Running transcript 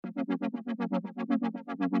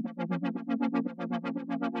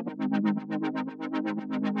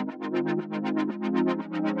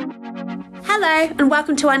Hello and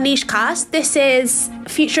welcome to our Niche Cast. This is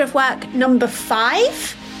Future of Work number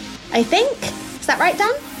 5, I think. Is that right,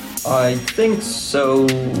 Dan? I think so,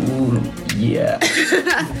 yeah.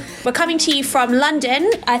 We're coming to you from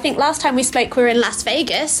London. I think last time we spoke we were in Las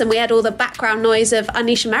Vegas and we had all the background noise of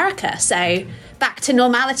Unleash America. So back to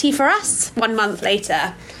normality for us 1 month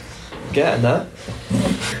later. Getting there.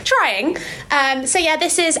 Trying.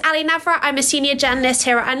 This is Ali Navrat. I'm a senior journalist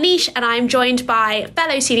here at Unleash and I'm joined by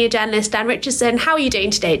fellow senior journalist Dan Richardson. How are you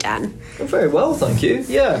doing today, Dan? Very well, thank you.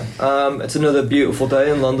 Yeah, it's another beautiful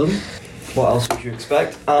day in London. What else would you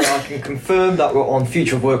expect? And I can confirm that we're on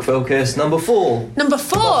Future of Work Focus number 4. Number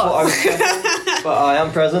 4? That's what I was saying, but I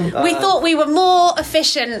am present. We thought we were more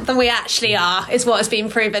efficient than we actually are, is what has been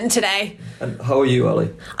proven today. And how are you, Ali?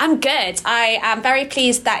 I'm good. I am very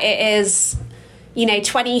pleased that it is,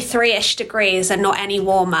 23-ish degrees and not any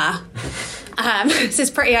warmer. This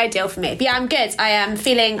is pretty ideal for me. But yeah, I'm good.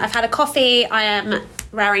 I've had a coffee. I am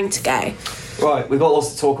raring to go. Right, we've got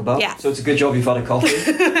lots to talk about. Yeah. So it's a good job you've had a coffee.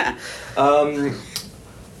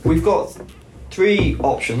 We've got 3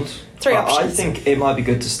 options. 3 options. I think it might be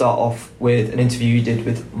good to start off with an interview you did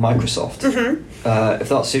with Microsoft. Mm-hmm. If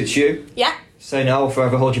that suits you. Yeah. Say now or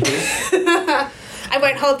forever hold your peace. I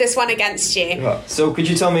won't hold this one against you. Right. So could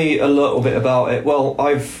you tell me a little bit about it? Well,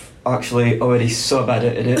 I've actually already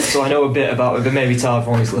sub-edited it, so I know a bit about it, but maybe tell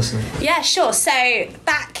everyone who's listening. Yeah, sure. So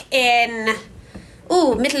back in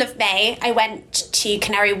middle of May, I went to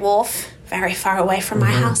Canary Wharf, very far away from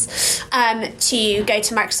my house, to go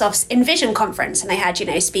to Microsoft's Envision conference, and they had,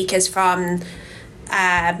 speakers from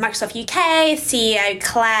Microsoft UK, CEO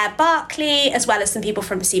Claire Barkley, as well as some people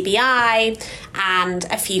from CBI and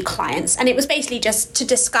a few clients. And it was basically just to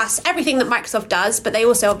discuss everything that Microsoft does, but they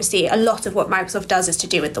also obviously, a lot of what Microsoft does is to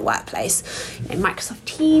do with the workplace, Microsoft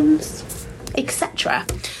Teams, etc.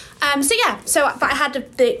 But I had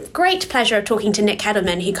the great pleasure of talking to Nick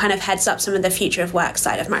Kettleman, who kind of heads up some of the Future of Work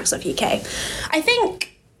side of Microsoft UK. I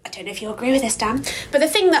don't know if you'll agree with this, Dan, but the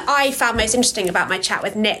thing that I found most interesting about my chat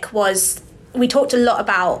with Nick was we talked a lot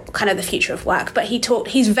about kind of the future of work, but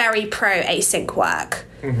he's very pro async work,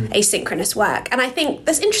 asynchronous work. And I think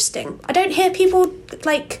that's interesting. I don't hear people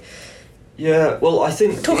Yeah, well, I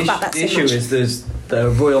think talk about that the issue is the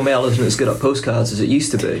Royal Mail isn't as good at postcards as it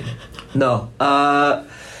used to be. No.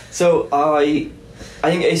 So I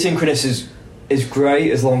think asynchronous is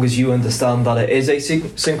great as long as you understand that it is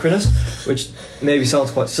asynchronous, which maybe sounds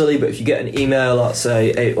quite silly, but if you get an email at,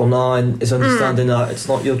 say, 8 or 9, it's understanding that it's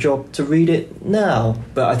not your job to read it now.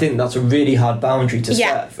 But I think that's a really hard boundary to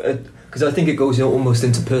set, because I think it goes almost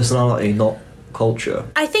into personality, not culture.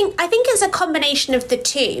 I think it's a combination of the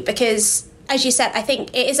two, because, as you said, I think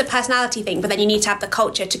it is a personality thing, but then you need to have the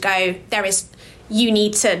culture to go, you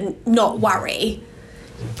need to not worry.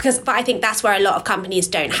 But I think that's where a lot of companies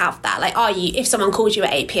don't have that. If someone calls you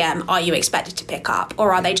at 8 p.m, are you expected to pick up?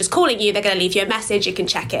 Or are they just calling you, they're going to leave you a message, you can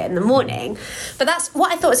check it in the morning. But that's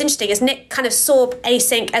what I thought was interesting, is Nick kind of saw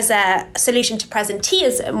async as a solution to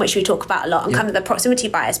presenteeism, which we talk about a lot, and kind of the proximity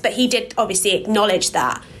bias. But he did obviously acknowledge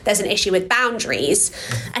that there's an issue with boundaries.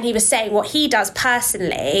 And he was saying what he does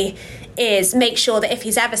personally is make sure that if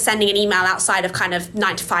he's ever sending an email outside of kind of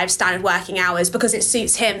 9 to 5 standard working hours, because it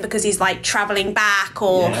suits him, because he's traveling back,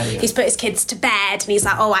 or he's put his kids to bed and he's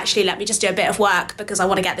like, oh, actually, let me just do a bit of work because I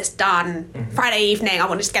want to get this done Friday evening, I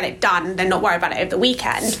want to just get it done and then not worry about it over the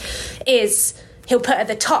weekend, is he'll put at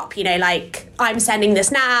the top, I'm sending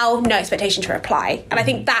this now, no expectation to reply. And I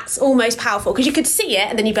think that's almost powerful, because you could see it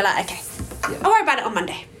and then you'd be like, okay, I'll worry about it on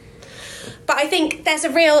Monday. But I think there's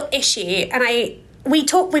a real issue, and we've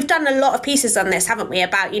done a lot of pieces on this, haven't we,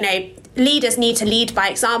 about, leaders need to lead by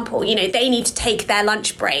example. They need to take their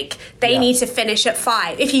lunch break. They need to finish at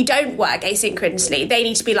 5. If you don't work asynchronously, they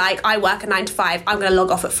need to be like, I work a 9 to 5, I'm going to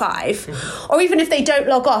log off at 5. Or even if they don't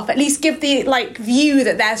log off, at least give the view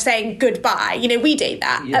that they're saying goodbye. We do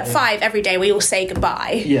that. At 5 every day, we all say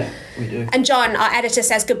goodbye. Yeah, we do. And John, our editor,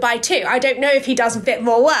 says goodbye too. I don't know if he does a bit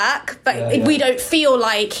more work, but we don't feel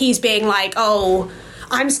like he's being like, oh,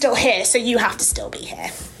 I'm still here, so you have to still be here.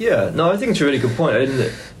 Yeah, no, I think it's a really good point.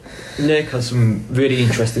 Nick has some really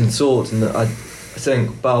interesting thoughts, and I think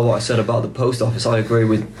about what I said about the post office, I agree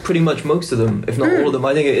with pretty much most of them, if not all of them.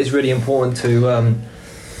 I think it is really important to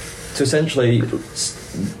essentially,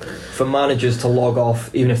 for managers to log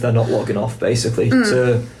off, even if they're not logging off, basically,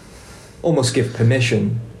 to almost give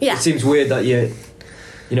permission. Yeah. It seems weird that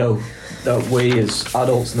that we as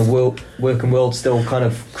adults in the working world still kind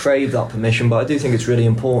of crave that permission, but I do think it's really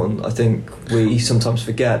important. I think we sometimes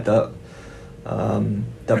forget that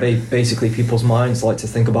basically people's minds like to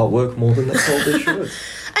think about work more than they probably should.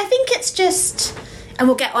 I think it's just and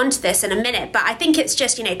we'll get onto this in a minute, but I think it's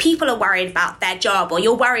just, you know, people are worried about their job, or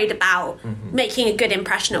you're worried about making a good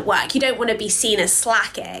impression at work. You don't want to be seen as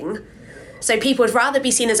slacking. So people would rather be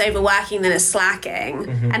seen as overworking than as slacking.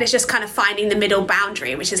 And it's just kind of finding the middle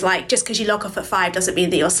boundary, which is like, just because you log off at 5 doesn't mean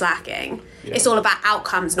that you're slacking. Yeah. It's all about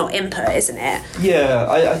outcomes, not input, isn't it? Yeah,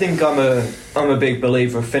 I think I'm a big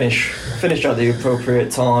believer of finish at the appropriate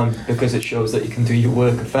time, because it shows that you can do your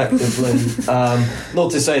work effectively. Not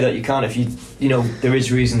to say that you can't if you know, there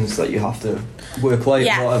is reasons that you have to work late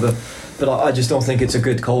or whatever, but I just don't think it's a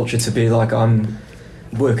good culture to be like, I'm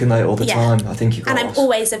working late all the time. I think and I'm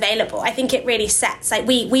always available. I think it really sets, like,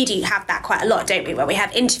 we do have that quite a lot, don't we, where we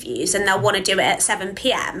have interviews and they'll want to do it at 7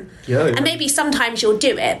 p.m. And maybe sometimes you'll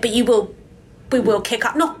do it, but we will kick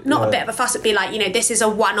up, not a bit of a fuss. It'd be like, you know, this is a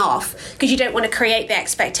one-off, because you don't want to create the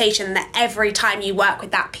expectation that every time you work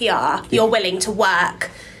with that PR you're willing to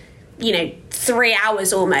work, you know, 3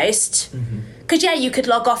 hours almost. Because, you could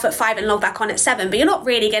log off at 5 and log back on at 7, but you're not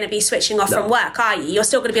really going to be switching off from work, are you? You're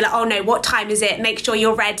still going to be like, oh no, what time is it? Make sure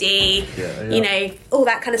you're ready. You know, all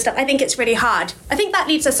that kind of stuff. I think it's really hard. I think that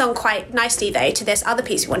leads us on quite nicely, though, to this other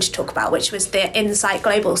piece we wanted to talk about, which was the Insight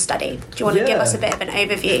Global study. Do you want to give us a bit of an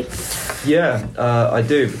overview? Yeah, I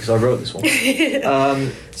do, because I wrote this one.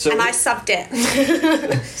 And I subbed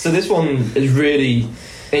it. So this one is really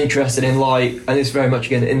interested in light, and it's very much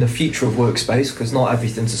again in the future of workspace, because not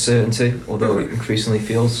everything's a certainty, although it increasingly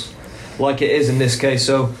feels like it is in this case.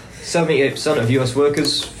 So 78% of US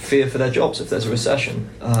workers fear for their jobs if there's a recession.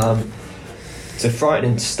 It's a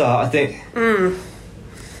frightening start. I think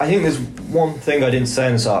there's one thing I didn't say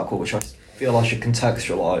in this article which I feel I should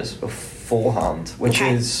contextualise beforehand, which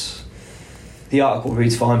is, the article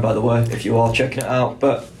reads fine, by the way, if you are checking it out,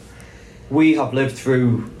 but we have lived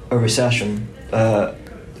through a recession,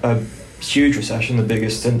 a huge recession, the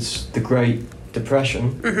biggest since the Great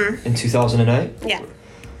Depression in 2008. Yeah.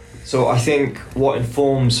 So I think what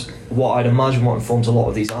informs a lot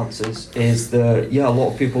of these answers is that, a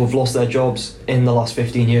lot of people have lost their jobs in the last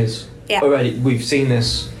 15 years. Yeah. Already, we've seen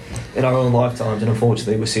this in our own lifetimes, and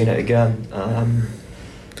unfortunately we're seeing it again.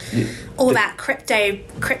 That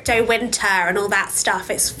crypto winter and all that stuff,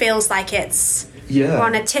 it feels like we're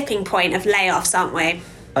on a tipping point of layoffs, aren't we?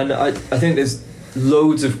 And I think there's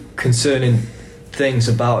loads of concerning things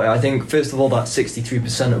about it. I think, first of all, that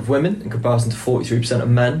 63% of women in comparison to 43% of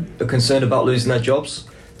men are concerned about losing their jobs.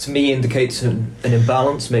 To me, indicates an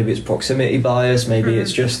imbalance. Maybe it's proximity bias, maybe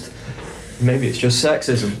it's just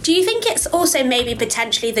sexism. Do you think it's also maybe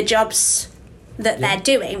potentially the jobs that they're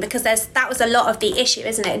doing? Because that was a lot of the issue,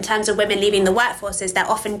 isn't it, in terms of women leaving the workforce, is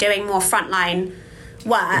they're often doing more frontline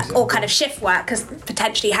work or kind of shift work, because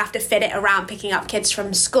potentially have to fit it around picking up kids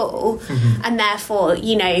from school, and therefore,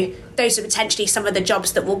 you know, those are potentially some of the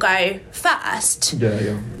jobs that will go first.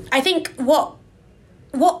 I think what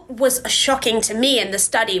was shocking to me in the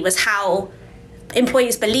study was how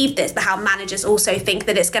employees believe this, but how managers also think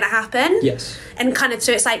that it's going to happen. Yes. And kind of,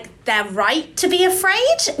 so it's like they're right to be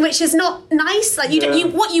afraid, which is not nice. Like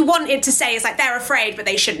what you wanted to say is like they're afraid, but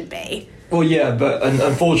they shouldn't be. Well, yeah, but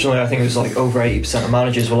unfortunately, I think it was like over 80% of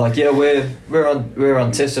managers were like, we're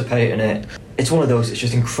anticipating it. It's one of those, it's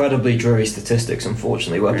just incredibly dreary statistics,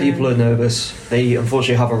 unfortunately, where people are nervous. They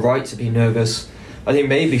unfortunately have a right to be nervous. I think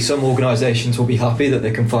maybe some organisations will be happy that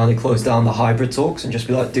they can finally close down the hybrid talks and just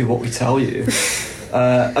be like, do what we tell you.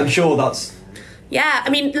 I'm sure that's... Yeah, I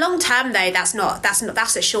mean, long term though, that's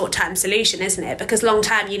a short term solution, isn't it? Because long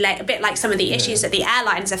term, a bit like some of the issues that the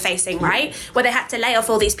airlines are facing, right? Where they had to lay off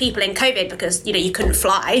all these people in COVID because, you know, you couldn't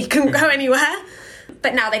fly, you couldn't go anywhere,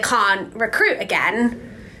 but now they can't recruit again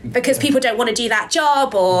because people don't want to do that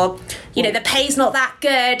job, or, you know, the pay's not that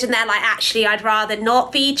good, and they're like, actually, I'd rather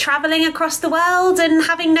not be travelling across the world and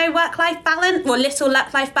having no work-life balance, or little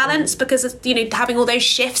work-life balance, because of, you know, having all those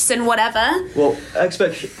shifts and whatever. Well,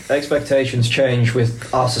 expectations change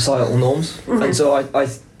with our societal norms, and so I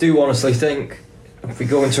do honestly think if we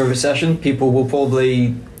go into a recession, people will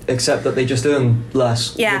probably accept that they just earn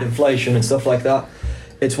less with inflation and stuff like that.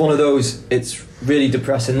 It's one of those, it's really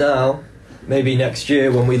depressing now. Maybe next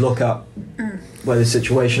year when we look at where the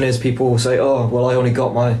situation is, people will say, oh, well, I only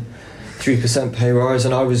got my 3% pay rise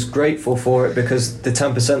and I was grateful for it because the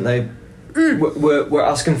 10% they were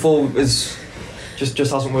asking for is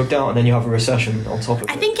just hasn't worked out, and then you have a recession on top of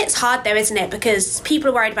it. I think it's hard though, isn't it? Because people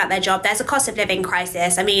are worried about their job. There's a cost of living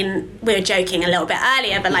crisis. I mean, we were joking a little bit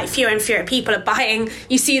earlier, but like fewer and fewer people are buying,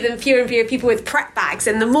 you see them, fewer and fewer people with prep bags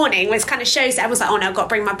in the morning, which kind of shows that everyone's like, oh no, I've got to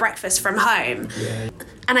bring my breakfast from home. Yeah.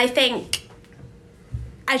 And I think,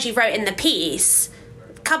 as you wrote in the piece,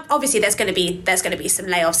 obviously there's going to be some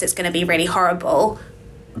layoffs. It's going to be really horrible.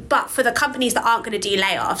 But for the companies that aren't going to do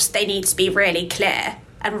layoffs, they need to be really clear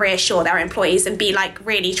and reassure their employees and be like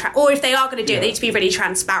really, or if they are going to do it, they need to be really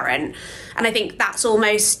transparent. And I think that's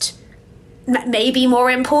almost maybe more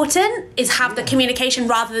important, is have the communication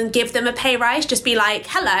rather than give them a pay rise. Just be like,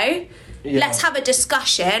 hello, let's have a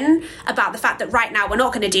discussion about the fact that right now we're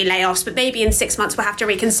not going to do layoffs, but maybe in 6 months we'll have to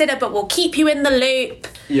reconsider, but we'll keep you in the loop.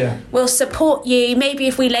 We'll support you. Maybe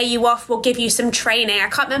if we lay you off, we'll give you some training. I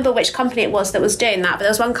can't remember which company it was that was doing that, but there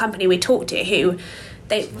was one company we talked to who,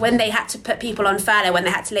 when they had to put people on furlough, when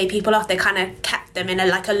they had to lay people off, they kind of kept them in a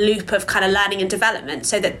loop of kind of learning and development,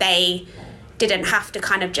 so that they didn't have to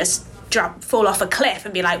kind of just fall off a cliff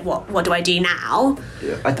and be like, what do I do now?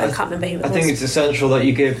 I can't remember who it was. I think it's essential that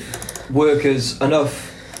you give workers enough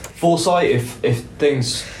foresight if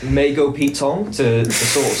things may go Pete Tong to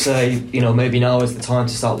sort of say, maybe now is the time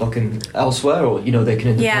to start looking elsewhere, or they can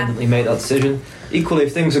independently make that decision. Equally,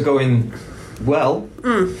 if things are going well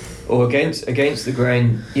or against the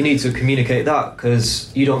grain, you need to communicate that,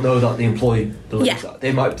 because you don't know that the employee believes that.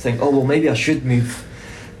 They might think, oh well, maybe I should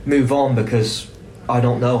move on because I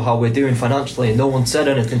don't know how we're doing financially and no one said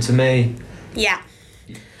anything to me.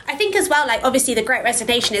 I think as well, obviously the Great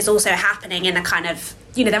Resignation is also happening in a kind of,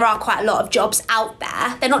 there are quite a lot of jobs out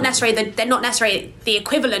there. They're not necessarily the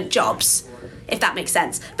equivalent jobs, if that makes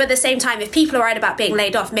sense. But at the same time, if people are worried about being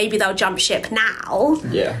laid off, maybe they'll jump ship now.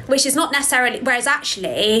 Which is not necessarily, whereas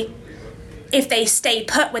actually, if they stay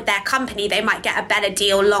put with their company, they might get a better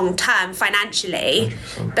deal long term financially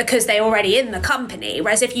 100%. Because they're already in the company.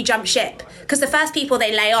 Whereas if you jump ship, because the first people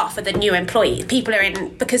they lay off are the new employees. People are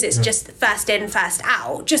in because it's just first in, first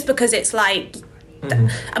out. Just because it's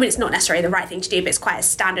it's not necessarily the right thing to do, but it's quite a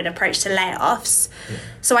standard approach to layoffs.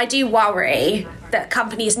 So I do worry that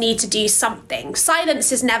companies need to do something.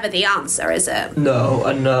 Silence is never the answer, is it? No,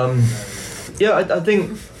 and I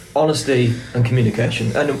think honesty and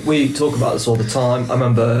communication, and we talk about this all the time. I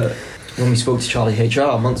remember when we spoke to Charlie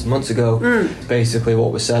HR months and months ago, basically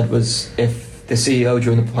what was said was, if the CEO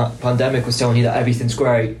during the pandemic was telling you that everything's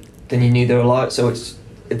great, then you knew they were lying. So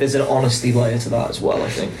there's an honesty layer to that as well, I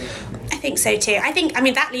think so too.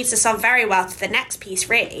 That leads us on very well to the next piece,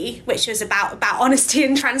 really, which was about honesty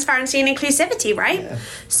and transparency and inclusivity, right?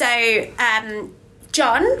 So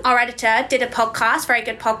John, our editor, did a podcast, very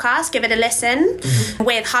good podcast, give it a listen,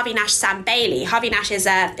 with Harvey Nash, Sam Bailey. Harvey Nash is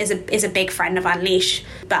a big friend of Unleash,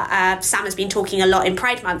 but Sam has been talking a lot in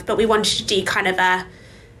Pride Month, but we wanted to do kind of a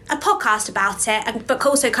podcast about it, but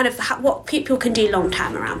also kind of what people can do long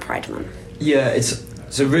term around Pride Month. Yeah,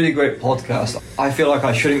 it's a really great podcast. I feel like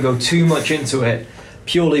I shouldn't go too much into it,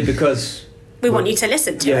 purely because we want you to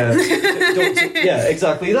listen to it. Yeah,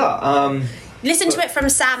 exactly that. Listen to it from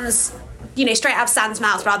Sam's, straight out of Sam's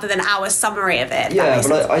mouth rather than our summary of it. Yeah,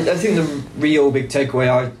 but I think the real big takeaway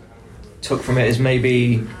I took from it is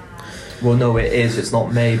it's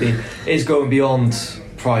not maybe, it's going beyond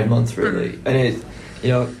Pride Month, really. And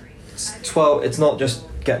it's not just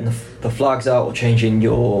getting the flags out or changing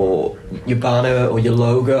your banner or your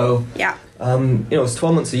logo. It's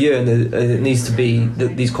 12 months a year, and it needs to be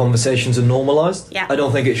that these conversations are normalised. I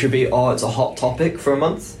don't think it should be, it's a hot topic for a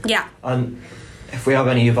month. And if we have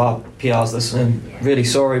any of our PRs listening, really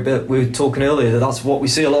sorry, but we were talking earlier that's what we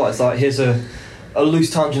see a lot. It's like, here's a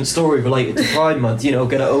loose tangent story related to Pride Month, get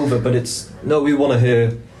it over. But we want to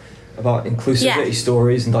hear about inclusivity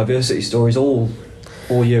stories and diversity stories all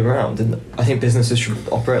year round, and I think businesses should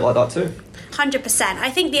operate like that too. 100%. I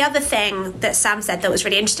think the other thing that Sam said that was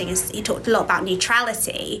really interesting is he talked a lot about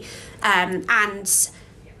neutrality, and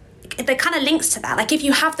the kind of links to that. If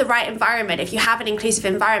you have the right environment, if you have an inclusive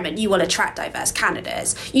environment, you will attract diverse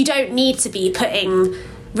candidates. You don't need to be putting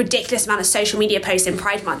ridiculous amount of social media posts in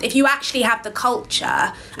Pride Month. If you actually have the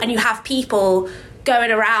culture and you have people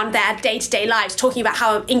going around their day-to-day lives talking about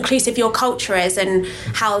how inclusive your culture is, and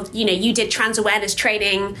how you did trans awareness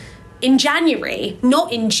training in January,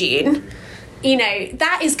 not in June,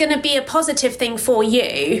 that is going to be a positive thing for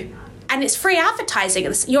you. And it's free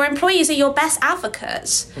advertising. Your employees are your best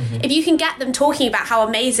advocates. If you can get them talking about how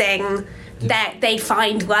amazing they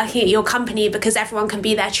find working at your company because everyone can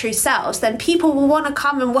be their true selves, then people will want to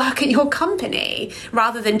come and work at your company,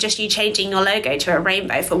 rather than just you changing your logo to a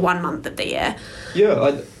rainbow for 1 month of the year. Yeah,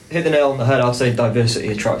 I hit the nail on the head. I'd say diversity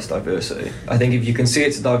attracts diversity. I think if you can see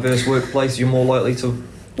it's a diverse workplace, you're more likely to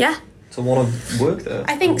want to work there.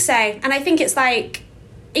 I think so. And I think it's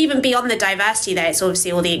even beyond the diversity, though, it's obviously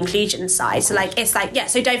all the inclusion side. So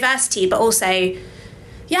so diversity, but also,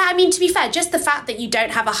 to be fair, just the fact that you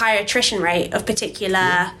don't have a higher attrition rate of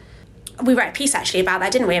particular we wrote a piece actually about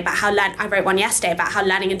that, didn't we? About how I wrote one yesterday about how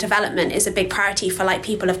learning and development is a big priority for like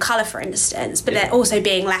people of colour, for instance, but they're also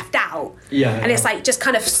being left out. And it's like just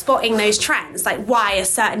kind of spotting those trends, like why are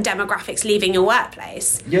certain demographics leaving your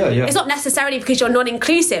workplace? It's not necessarily because you're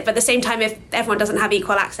non-inclusive, but at the same time, if everyone doesn't have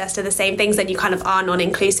equal access to the same things, then you kind of are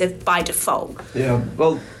non-inclusive by default.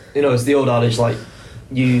 Well, you know, it's the old adage, like,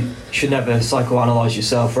 you should never psychoanalyse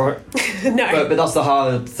yourself, right? No. But that's the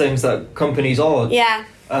hard things that companies are.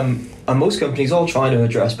 And most companies are trying to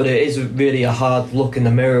address, but it is really a hard look in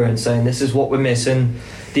the mirror and saying, this is what we're missing,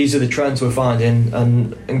 these are the trends we're finding,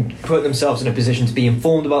 and putting themselves in a position to be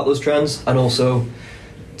informed about those trends, and also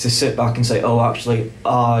to sit back and say, oh, actually,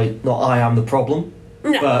 I am the problem,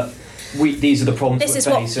 but these are the problems we're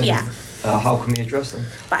facing. How can we address them?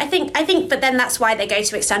 But I think, but then that's why they go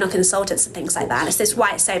to external consultants and things like that. And it's this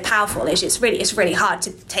why it's so powerful. Is it's really hard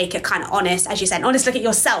to take a kind of honest, as you said, honest look at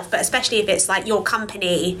yourself. But especially if it's like your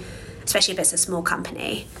company, especially if it's a small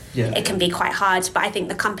company, it can be quite hard. But I think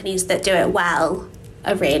the companies that do it well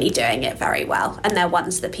are really doing it very well, and they're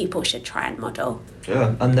ones that people should try and model.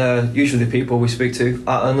 And they're usually the people we speak to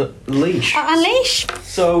at Unleash. At Unleash.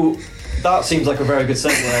 So. That seems like a very good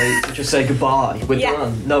segue to just say goodbye with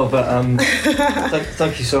Lan. No, but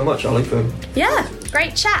thank you so much, Ali, for... Yeah,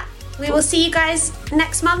 great chat. We will see you guys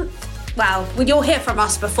next month. Well, you'll hear from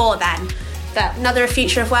us before then. But another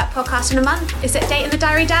Future of Work podcast in a month. Is it a date in the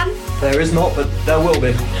diary, Dan? There is not, but there will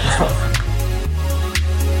be.